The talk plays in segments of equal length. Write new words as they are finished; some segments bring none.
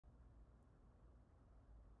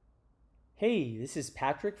Hey, this is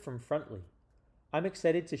Patrick from Frontly. I'm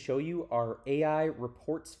excited to show you our AI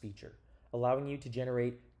Reports feature, allowing you to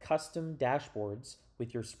generate custom dashboards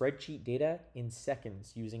with your spreadsheet data in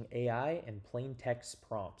seconds using AI and plain text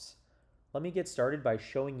prompts. Let me get started by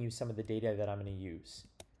showing you some of the data that I'm going to use.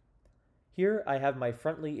 Here I have my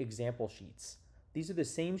Frontly example sheets. These are the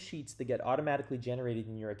same sheets that get automatically generated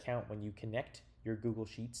in your account when you connect your Google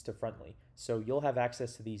Sheets to Frontly, so you'll have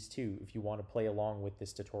access to these too if you want to play along with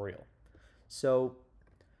this tutorial. So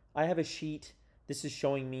I have a sheet. This is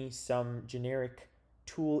showing me some generic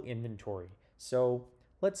tool inventory. So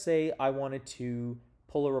let's say I wanted to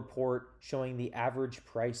pull a report showing the average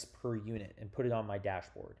price per unit and put it on my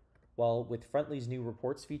dashboard. Well, with Frontly's new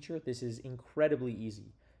reports feature, this is incredibly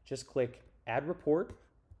easy. Just click Add Report,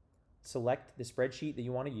 select the spreadsheet that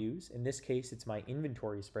you want to use. In this case, it's my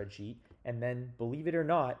inventory spreadsheet. And then, believe it or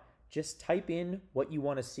not, just type in what you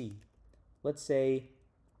want to see. Let's say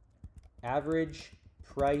average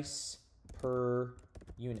price per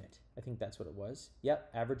unit. I think that's what it was.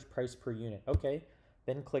 Yep, average price per unit. Okay,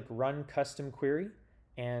 then click Run Custom Query,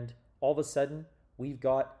 and all of a sudden, we've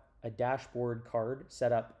got a dashboard card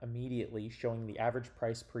set up immediately showing the average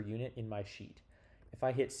price per unit in my sheet. If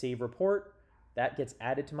I hit Save Report, that gets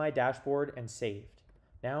added to my dashboard and saved.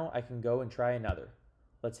 Now I can go and try another.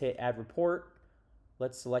 Let's hit Add Report.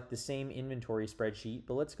 Let's select the same inventory spreadsheet,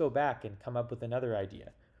 but let's go back and come up with another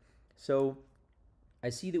idea. So I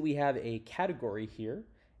see that we have a category here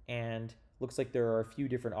and looks like there are a few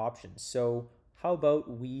different options. So how about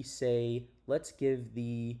we say, let's give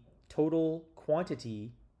the total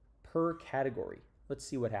quantity per category. Let's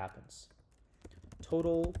see what happens.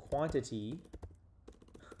 Total quantity,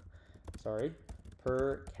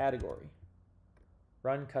 per category.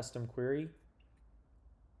 Run custom query.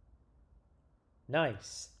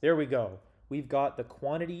 Nice, there we go. We've got the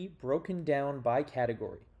quantity broken down by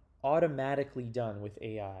category, automatically done with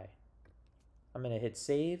AI. I'm going to hit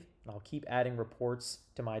save and I'll keep adding reports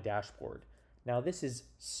to my dashboard. Now this is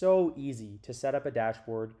so easy to set up a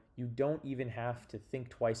dashboard. You don't even have to think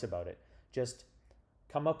twice about it. Just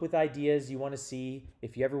come up with ideas you want to see.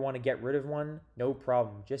 If you ever want to get rid of one, no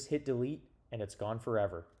problem. Just hit delete and it's gone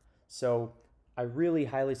forever. So I really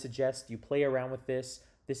highly suggest you play around with this.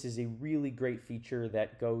 This is a really great feature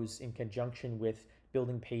that goes in conjunction with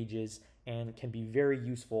building pages and can be very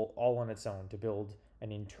useful all on its own to build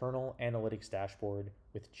an internal analytics dashboard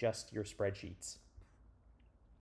with just your spreadsheets.